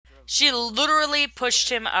She literally pushed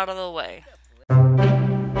him out of the way.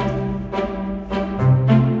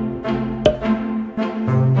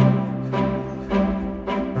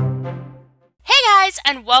 Hey guys,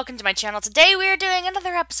 and welcome to my channel. Today we are doing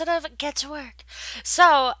another episode of Get to Work.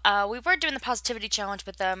 So, we were doing the positivity challenge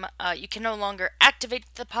with them. You can no longer activate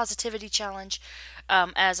the positivity challenge,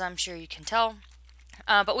 as I'm sure you can tell.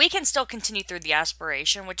 But we can still continue through the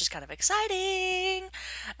aspiration, which is kind of exciting.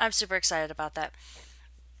 I'm super excited about that.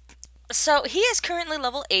 So, he is currently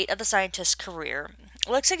level 8 of the scientist's career.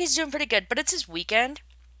 Looks like he's doing pretty good, but it's his weekend.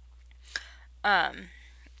 Well,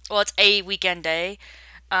 it's a weekend day.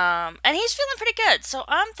 And he's feeling pretty good. So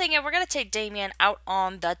I'm thinking we're going to take Damien out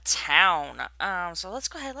on the town. So let's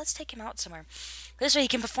go ahead. Let's take him out somewhere. This way he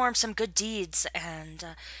can perform some good deeds and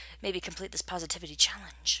maybe complete this positivity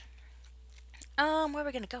challenge. Where are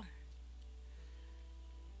we going to go?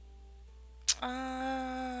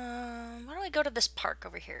 Why don't we go to this park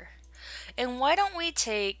over here? And why don't we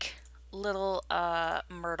take little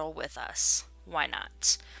Myrtle with us? Why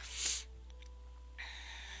not?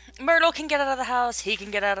 Myrtle can get out of the house. He can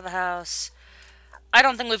get out of the house. I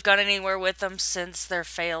don't think we've gone anywhere with them since their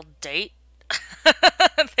failed date.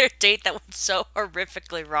 Their date that went so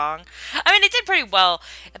horrifically wrong. I mean, it did pretty well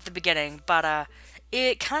at the beginning, but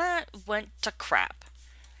it kind of went to crap.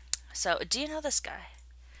 So, do you know this guy?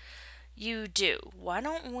 You do. Why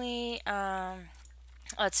don't we,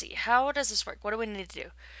 let's see. How does this work? What do we need to do?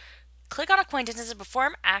 Click on acquaintances and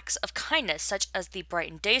perform acts of kindness, such as the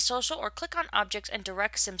Brighten Day social, or click on objects and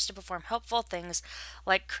direct Sims to perform helpful things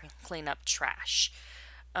like clean up trash.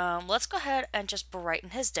 Let's go ahead and just brighten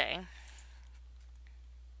his day.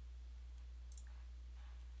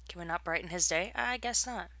 Can we not brighten his day? I guess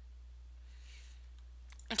not.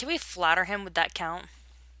 And can we flatter him? Would that count?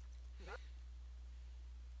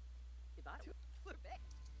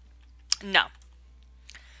 No.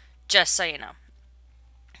 Just so you know.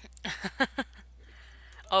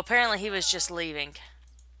 Oh, apparently he was just leaving.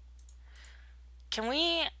 Can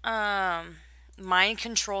we, mind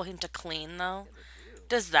control him to clean, though?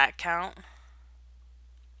 Does that count?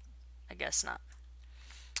 I guess not.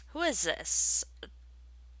 Who is this?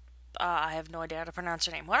 I have no idea how to pronounce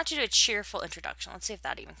her name. Why don't you do a cheerful introduction? Let's see if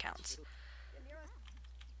that even counts.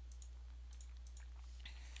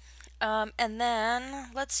 And then,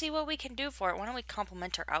 let's see what we can do for it. Why don't we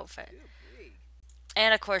compliment her outfit?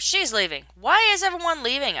 And, of course, she's leaving. Why is everyone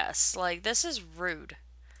leaving us? Like, this is rude.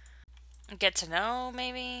 Get to know,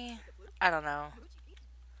 maybe? I don't know.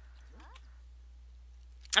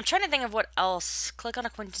 I'm trying to think of what else. Click on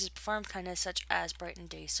acquaintances, perform kindness, such as Brighten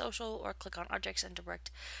Day social, or click on objects and direct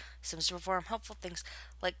Sims to perform helpful things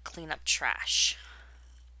like clean up trash.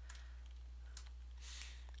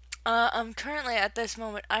 Currently, at this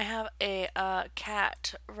moment, I have a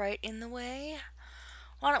cat right in the way.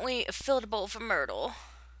 Why don't we fill the bowl for Myrtle?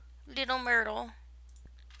 Little Myrtle.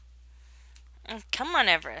 Come on,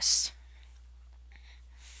 Everest.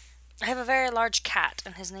 I have a very large cat,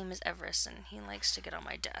 and his name is Everest, and he likes to get on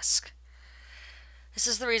my desk. This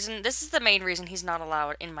is the main reason he's not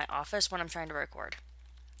allowed in my office when I'm trying to record.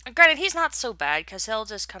 And granted, he's not so bad, because he'll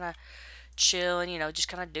just kind of chill and, you know, just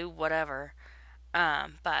kind of do whatever.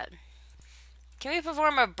 But can we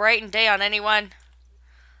perform a Brighten Day on anyone?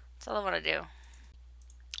 That's all I want to do.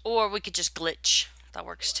 Or we could just glitch. That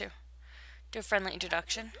works too. Do a friendly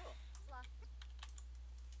introduction.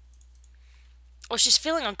 Oh, she's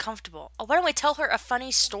feeling uncomfortable. Oh, why don't we tell her a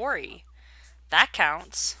funny story? That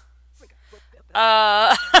counts.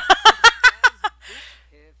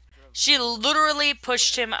 She literally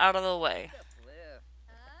pushed him out of the way.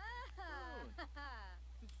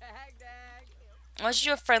 Let's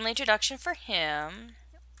do a friendly introduction for him.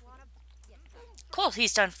 Cool,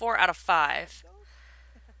 he's done 4 out of 5.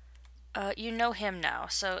 You know him now,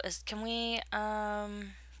 so can we,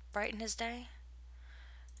 brighten his day?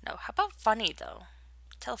 No, how about funny, though?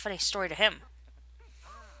 Tell a funny story to him.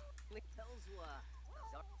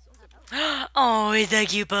 Oh, it's a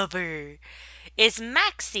cute pupper. It's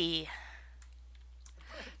Maxie.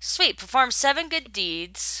 Sweet, perform 7 good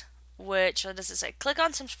deeds, which, what does it say? Click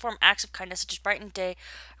on Sims to perform acts of kindness, such as brighten day.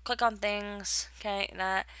 Click on things, okay,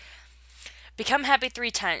 that. Become happy 3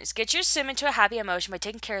 times. Get your Sim into a happy emotion by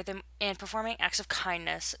taking care of them and performing acts of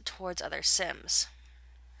kindness towards other Sims.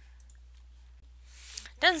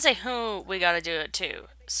 Doesn't say who we gotta do it to,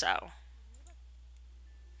 so.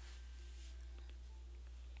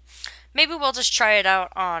 Maybe we'll just try it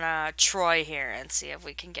out on Troy here and see if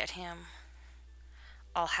we can get him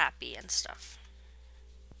all happy and stuff.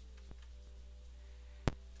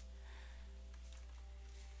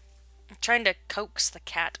 I'm trying to coax the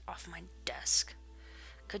cat off my desk.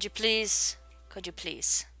 Could you please? Could you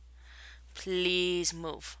please? Please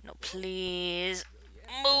move. No, please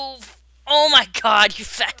move. Oh my god, you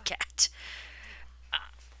fat cat.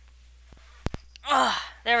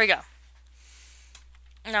 There we go.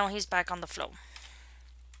 Now he's back on the floor.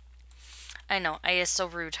 I know, I is so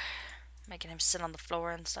rude. Making him sit on the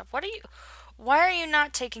floor and stuff. Why are you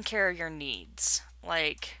not taking care of your needs?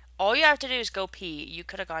 Like, all you have to do is go pee. You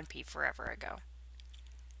could have gone pee forever ago.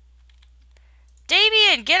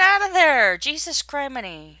 Davian, get out of there! Jesus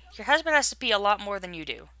criminy. Your husband has to pee a lot more than you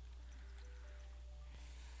do.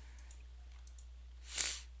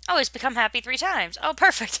 Oh, he's become happy 3 times. Oh,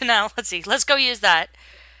 perfect. Now, let's see. Let's go use that.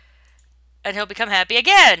 And he'll become happy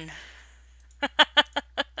again.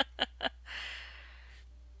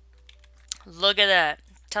 Look at that.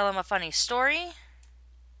 Tell him a funny story.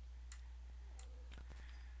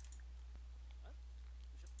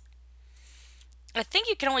 I think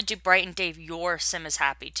you can only do Bright and Dave. Your sim is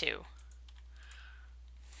happy too.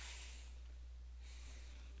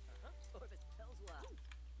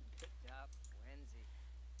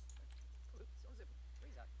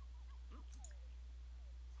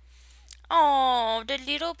 Oh, the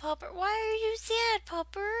little pupper. Why are you sad,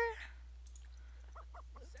 pupper?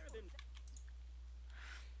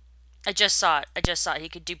 I just saw it. I just saw it. He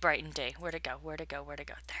could do Bright and Day. Where'd it go? Where'd it go? Where'd it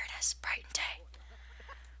go? There it is. Bright and Day.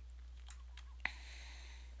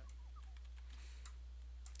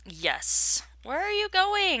 Yes. Where are you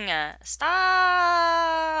going?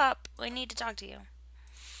 Stop! We need to talk to you.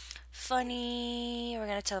 Funny. We're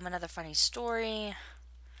gonna tell him another funny story.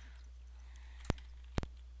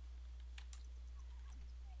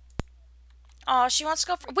 Oh, she wants to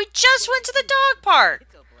go for... We just went to the dog park!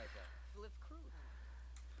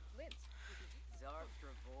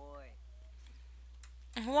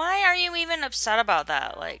 Why are you even upset about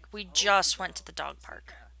that? Like, we just went to the dog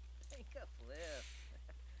park.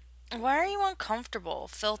 Why are you uncomfortable?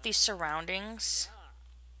 Filthy surroundings?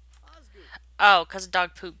 Oh, because the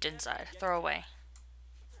dog pooped inside. Throw away.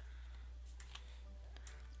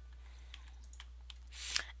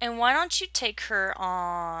 And why don't you take her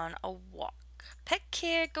on a walk? Pet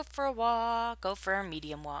kid, go for a walk. Go for a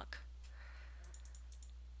medium walk.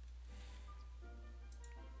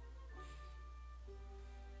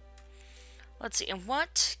 Let's see. And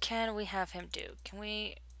what can we have him do? Can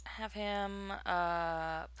we have him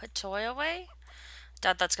put toy away?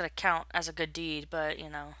 Doubt that's going to count as a good deed, but, you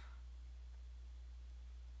know.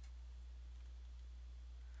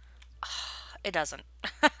 It doesn't.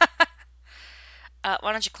 Why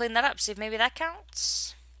don't you clean that up? See if maybe that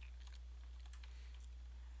counts?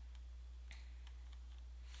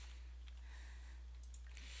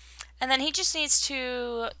 And then he just needs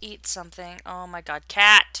to eat something. Oh my god,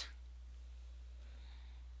 cat!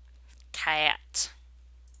 Cat.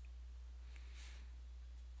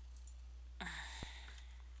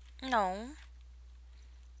 No.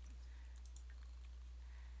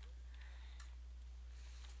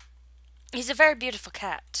 He's a very beautiful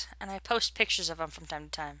cat, and I post pictures of him from time to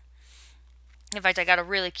time. In fact, I got a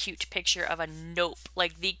really cute picture of a nope,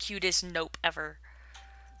 like the cutest nope ever.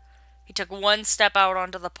 He took one step out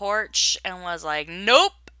onto the porch and was like,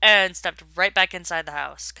 nope, and stepped right back inside the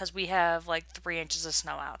house, because we have like 3 inches of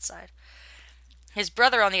snow outside. His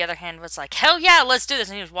brother, on the other hand, was like, hell yeah, let's do this,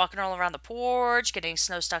 and he was walking all around the porch, getting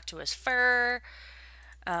snow stuck to his fur.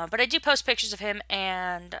 But I do post pictures of him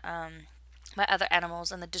and my other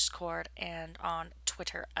animals in the Discord and on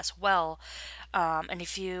Twitter as well. And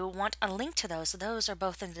if you want a link to those are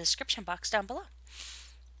both in the description box down below.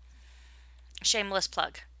 Shameless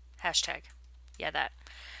plug. Hashtag. Yeah, that.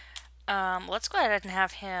 Let's go ahead and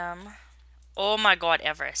have him... Oh my god,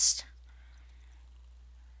 Everest.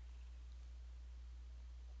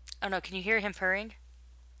 Oh no, can you hear him purring?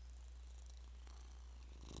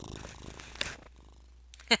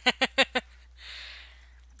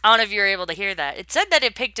 I don't know if you were able to hear that. It said that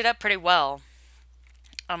it picked it up pretty well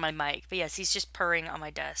on my mic. But yes, he's just purring on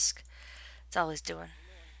my desk. That's all he's doing.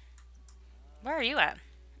 Where are you at?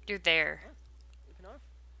 You're there.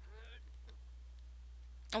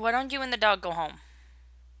 Why don't you and the dog go home?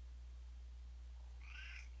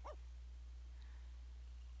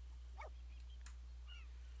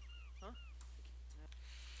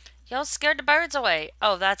 Y'all scared the birds away.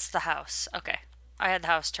 Oh, that's the house. Okay. I had the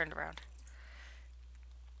house turned around.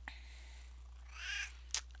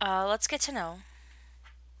 Let's get to know.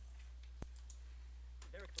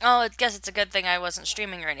 Oh, I guess it's a good thing I wasn't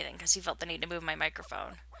streaming or anything, because he felt the need to move my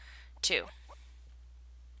microphone, too.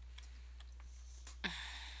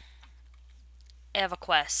 I have a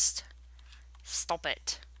quest. Stop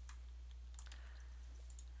it.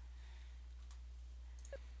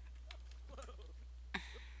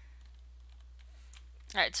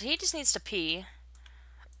 Alright, so he just needs to pee.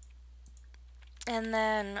 And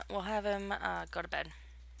then we'll have him go to bed.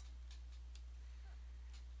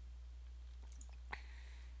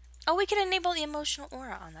 Oh, we can enable the emotional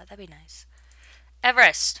aura on that. That'd be nice.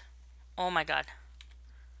 Everest. Oh my god.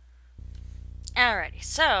 Alrighty,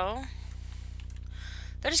 so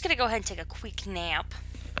they're just gonna go ahead and take a quick nap.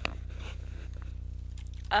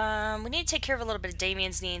 We need to take care of a little bit of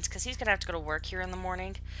Damien's needs because he's gonna have to go to work here in the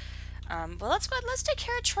morning. But let's go ahead, let's take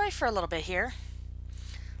care of Troy for a little bit here.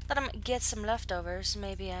 Let him get some leftovers.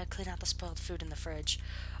 Maybe clean out the spoiled food in the fridge.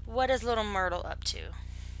 What is little Myrtle up to?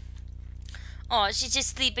 Oh, she's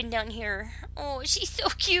just sleeping down here. Oh, she's so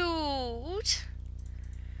cute.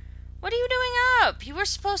 What are you doing up? You were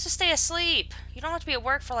supposed to stay asleep. You don't have to be at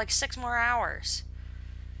work for like 6 more hours.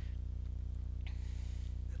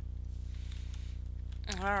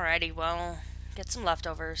 Alrighty, well, get some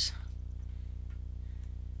leftovers.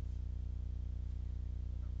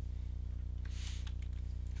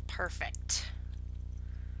 Perfect.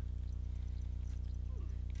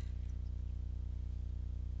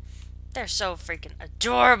 They're so freaking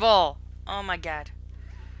adorable. Oh my god.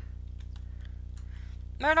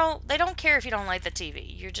 Myrtle, they don't care if you don't like the TV.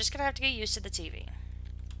 You're just gonna have to get used to the TV.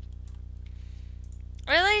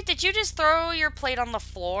 Really? Did you just throw your plate on the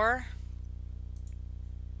floor?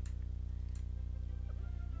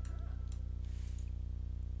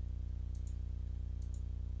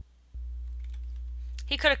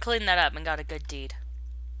 He could have cleaned that up and got a good deed.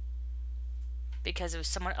 Because it was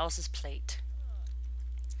someone else's plate.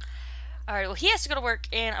 Alright, well he has to go to work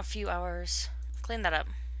in a few hours. Clean that up.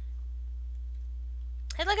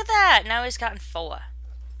 Hey, look at that! Now he's gotten 4.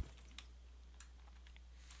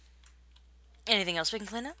 Anything else we can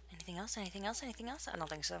clean up? Anything else? Anything else? Anything else? I don't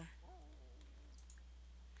think so.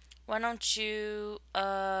 Why don't you,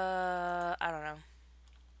 I don't know.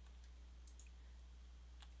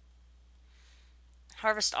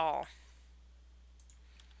 Harvest all.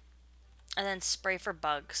 And then spray for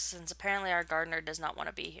bugs, since apparently our gardener does not want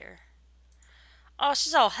to be here. Oh,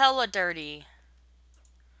 she's all hella dirty.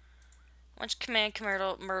 Why don't you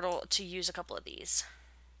command Myrtle to use a couple of these?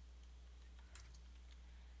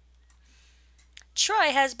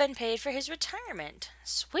 Troy has been paid for his retirement.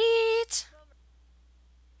 Sweet!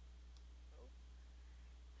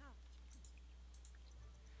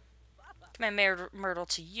 Command Myrtle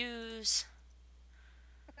to use.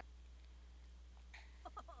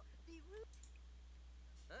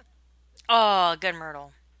 Oh, good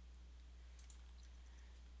Myrtle.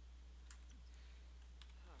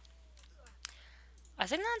 I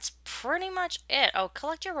think that's pretty much it. Oh,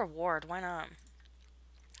 collect your reward. Why not?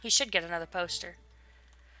 He should get another poster.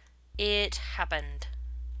 It happened.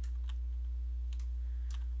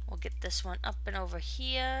 We'll get this one up and over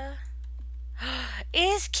here.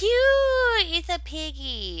 It's cute! It's a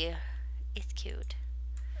piggy. It's cute.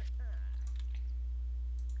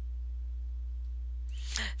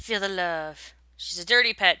 Feel the love. She's a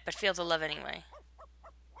dirty pet, but feel the love anyway.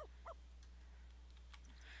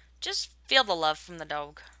 Just feel the love from the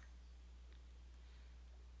dog.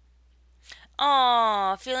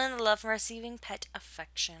 Aww, feeling the love from receiving pet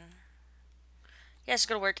affection. Yes,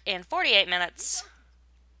 go to work in 48 minutes.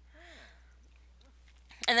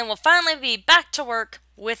 And then we'll finally be back to work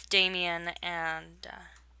with Damien and...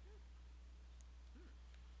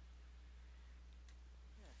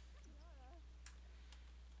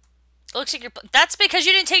 looks like you're... That's because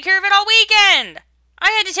you didn't take care of it all weekend!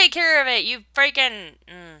 I had to take care of it, you freaking...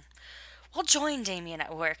 We'll join Damien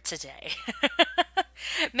at work today.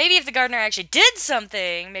 Maybe if the gardener actually did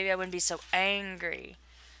something, maybe I wouldn't be so angry.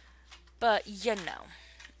 But, you know,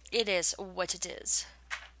 it is what it is.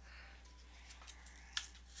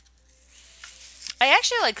 I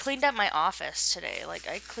actually, like, cleaned up my office today. Like,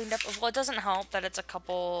 I cleaned up... Well, it doesn't help that it's a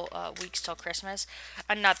couple weeks till Christmas.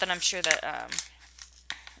 And not that I'm sure that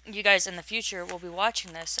you guys in the future will be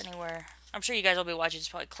watching this anywhere. I'm sure you guys will be watching this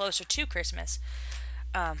probably closer to Christmas.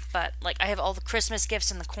 But, like, I have all the Christmas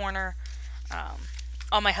gifts in the corner.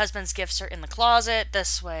 All my husband's gifts are in the closet.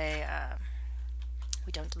 This way,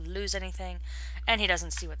 we don't lose anything. And he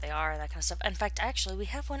doesn't see what they are and that kind of stuff. In fact, actually, we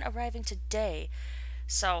have one arriving today.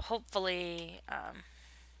 So, hopefully,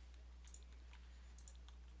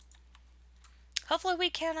 hopefully we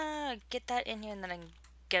can get that in here and then I can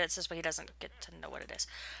get it so this way he doesn't get to know what it is.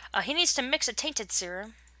 He needs to mix a tainted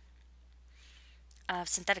serum of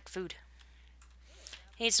synthetic food.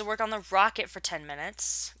 He needs to work on the rocket for 10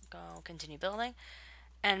 minutes. Go continue building.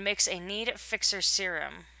 And mix a need fixer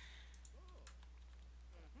serum.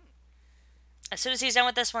 As soon as he's done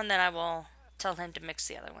with this one, then I will tell him to mix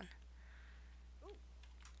the other one.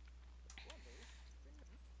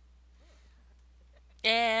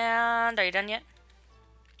 And are you done yet?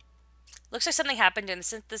 Looks like something happened during the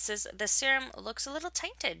synthesis. The serum looks a little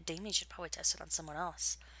tainted. Damien should probably test it on someone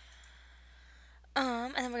else.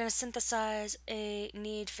 And then we're gonna synthesize a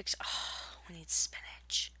need fix. Oh, we need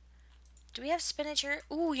spinach. Do we have spinach here?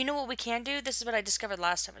 Ooh, you know what we can do? This is what I discovered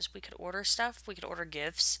last time, is we could order stuff. We could order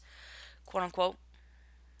gifts, quote unquote.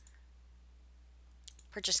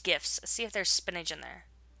 Purchase gifts. See if there's spinach in there.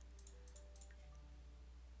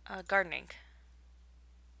 Gardening.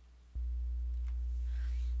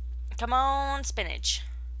 Come on, spinach.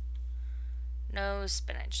 No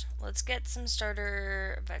spinach. Let's get some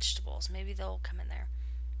starter vegetables. Maybe they'll come in there.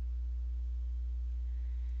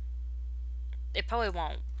 It probably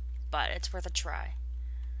won't, but it's worth a try.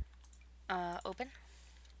 Open.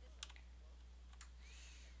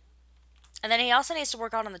 And then he also needs to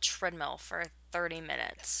work out on the treadmill for 30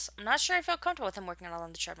 minutes. I'm not sure I feel comfortable with him working out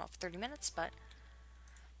on the treadmill for 30 minutes, but...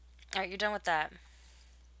 Alright, you're done with that.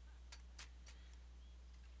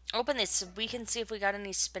 Open this so we can see if we got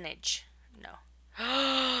any spinach. No.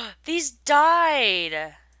 These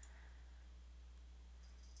died!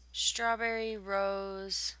 Strawberry,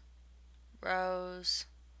 rose,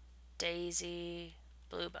 daisy,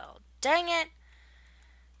 bluebell. Dang it!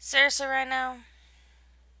 Seriously right now?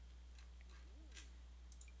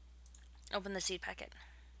 Open the seed packet.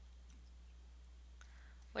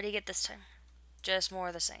 What do you get this time? Just more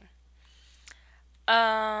of the same.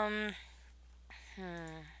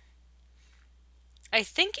 I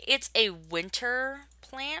think it's a winter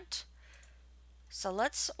plant. So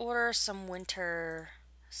let's order some winter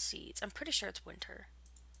seeds. I'm pretty sure it's winter.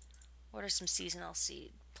 Order some seasonal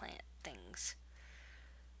seed plant things.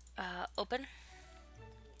 Open.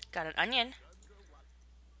 Got an onion.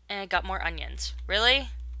 And got more onions. Really?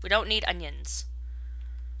 We don't need onions.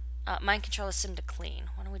 Mind control is sim to clean.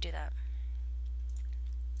 Why don't we do that?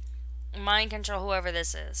 Mind control whoever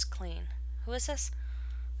this is. Clean. Who is this?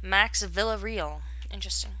 Max Villarreal.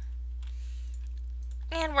 Interesting.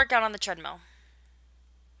 And work out on the treadmill.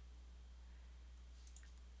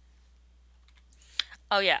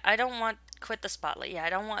 Oh yeah, I don't want... Quit the spotlight. Yeah, I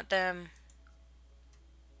don't want them...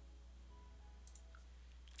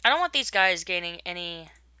 I don't want these guys gaining any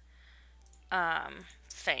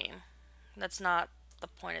fame. That's not the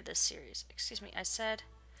point of this series. Excuse me, I said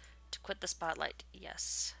to quit the spotlight.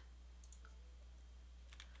 Yes.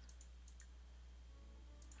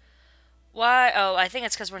 Why? Oh, I think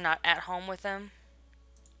it's because we're not at home with them.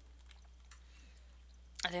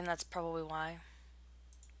 I think that's probably why.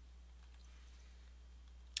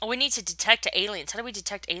 Oh, we need to detect aliens. How do we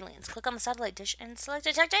detect aliens? Click on the satellite dish and select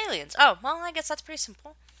detect aliens. Oh, well, I guess that's pretty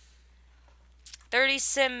simple. 30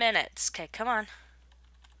 sim minutes. Okay, come on.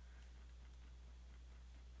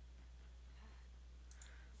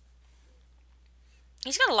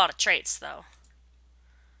 He's got a lot of traits, though.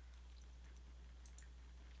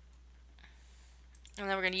 And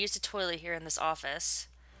then we're going to use the toilet here in this office.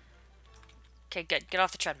 Okay, good. Get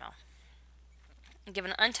off the treadmill. And give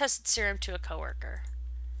an untested serum to a coworker.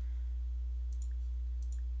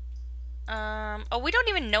 Oh, we don't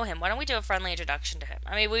even know him. Why don't we do a friendly introduction to him?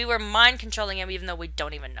 I mean, we were mind controlling him even though we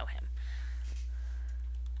don't even know him.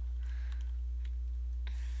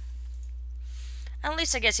 At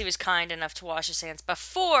least I guess he was kind enough to wash his hands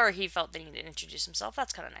before he felt the need to introduce himself.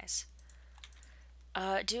 That's kind of nice.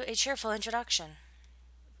 Do a cheerful introduction.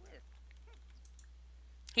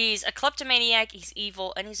 He's a kleptomaniac, he's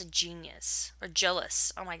evil, and he's a genius. Or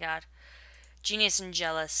jealous. Oh my god. Genius and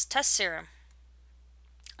jealous. Test serum.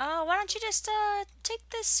 Why don't you just, take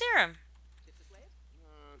this serum?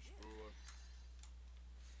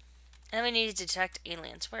 And then we need to detect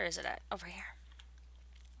aliens. Where is it at? Over here.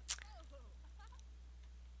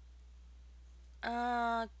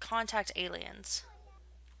 Contact aliens.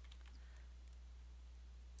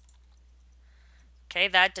 Okay,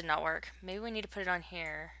 that did not work. Maybe we need to put it on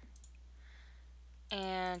here.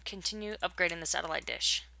 And continue upgrading the satellite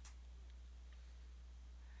dish.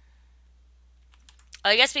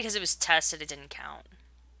 I guess because it was tested, it didn't count.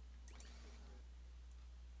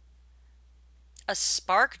 A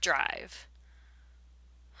spark drive.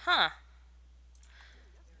 Huh.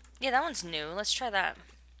 Yeah, that one's new. Let's try that.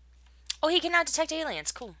 Oh, he can now detect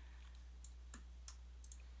aliens. Cool.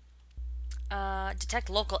 Detect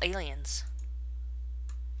local aliens.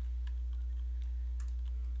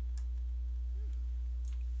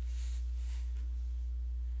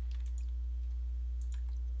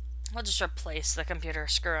 We'll just replace the computer.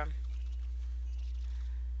 Screw him.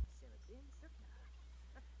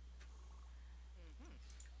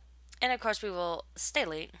 And of course we will stay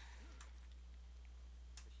late.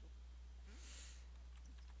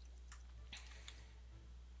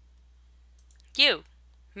 You.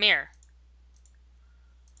 Mirror.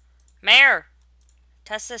 Mayor!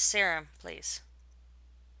 Test this serum, please.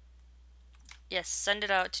 Yes, send it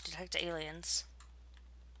out to detect aliens.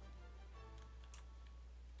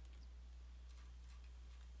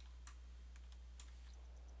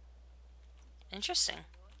 Interesting.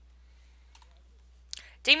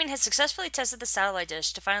 Damien has successfully tested the satellite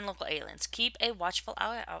dish to find local aliens. Keep a watchful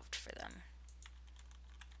eye out for them.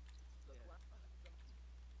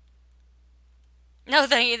 No,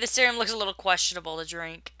 thank you. The serum looks a little questionable to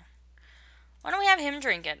drink. Why don't we have him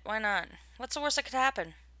drink it? Why not? What's the worst that could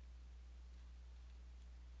happen?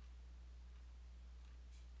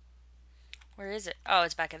 Where is it? Oh,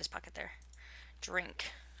 it's back in his pocket there.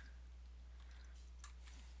 Drink.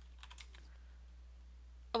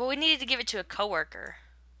 Oh, but we needed to give it to a coworker.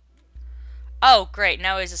 Oh, great.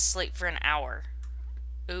 Now he's asleep for an hour.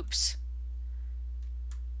 Oops.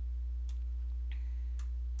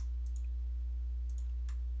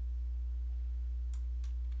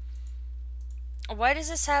 Why does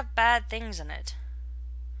this have bad things in it?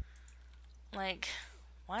 Like,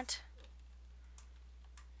 what?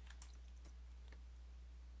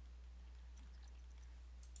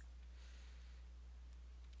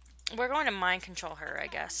 We're going to mind control her, I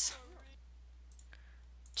guess.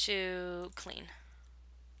 To clean.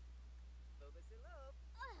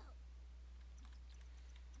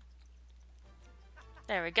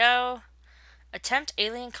 There we go. Attempt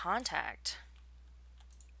alien contact.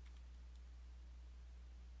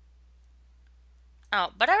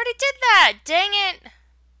 Oh, but I already did that! Dang it!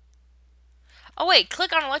 Oh wait,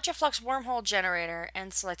 click on Electroflux Wormhole Generator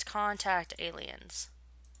and select Contact Aliens.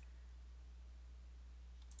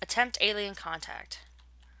 Attempt alien contact.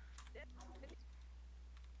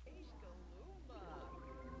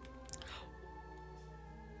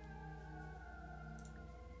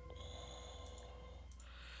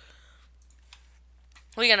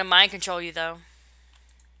 We're gonna mind control you though.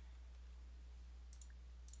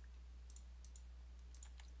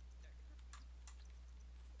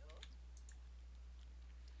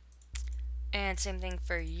 And same thing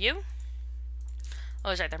for you.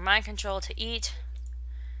 Oh, it's right there. Mind control to eat.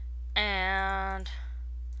 And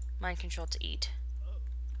mind control to eat.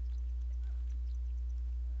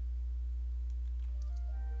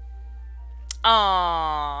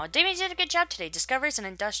 Aww, Damien did a good job today. Discoveries in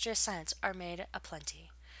industrious science are made aplenty.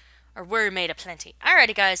 Or were made aplenty.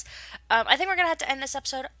 Alrighty, guys. I think we're going to have to end this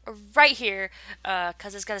episode right here.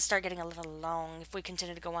 Because it's going to start getting a little long if we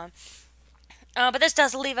continue to go on. But this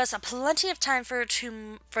does leave us plenty of time for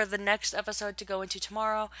the next episode to go into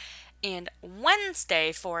tomorrow and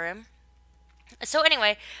Wednesday for him. So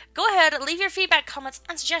anyway, go ahead, leave your feedback, comments,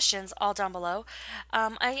 and suggestions all down below.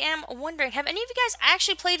 I am wondering, have any of you guys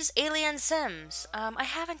actually played as Alien Sims? I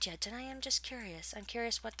haven't yet, and I am just curious. I'm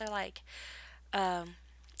curious what they're like.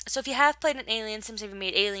 So if you have played an Alien Sims, have you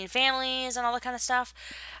made alien families and all that kind of stuff?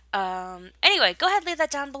 Anyway, go ahead, leave that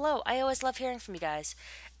down below. I always love hearing from you guys.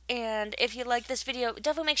 And if you like this video,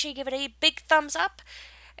 definitely make sure you give it a big thumbs up.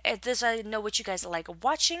 This I know what you guys like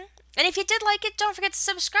watching. And if you did like it, don't forget to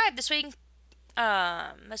subscribe. This way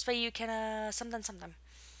you can something.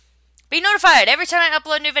 Be notified every time I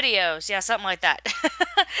upload new videos. Yeah, something like that.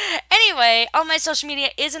 Anyway, all my social media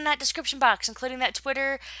is in that description box, including that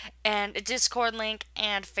Twitter and a Discord link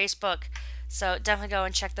and Facebook. So definitely go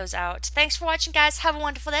and check those out. Thanks for watching, guys. Have a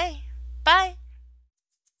wonderful day. Bye.